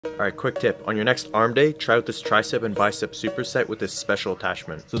Alright, quick tip. On your next arm day, try out this tricep and bicep superset with this special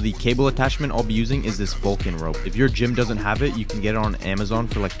attachment. So the cable attachment I'll be using is this Vulcan rope. If your gym doesn't have it, you can get it on Amazon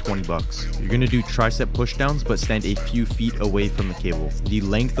for like 20 bucks. You're gonna do tricep pushdowns, but stand a few feet away from the cable. The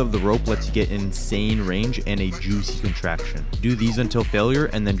length of the rope lets you get an insane range and a juicy contraction. Do these until failure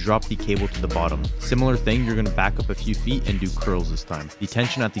and then drop the cable to the bottom. Similar thing, you're gonna back up a few feet and do curls this time. The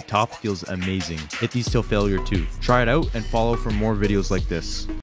tension at the top feels amazing. Hit these till failure too. Try it out and follow for more videos like this.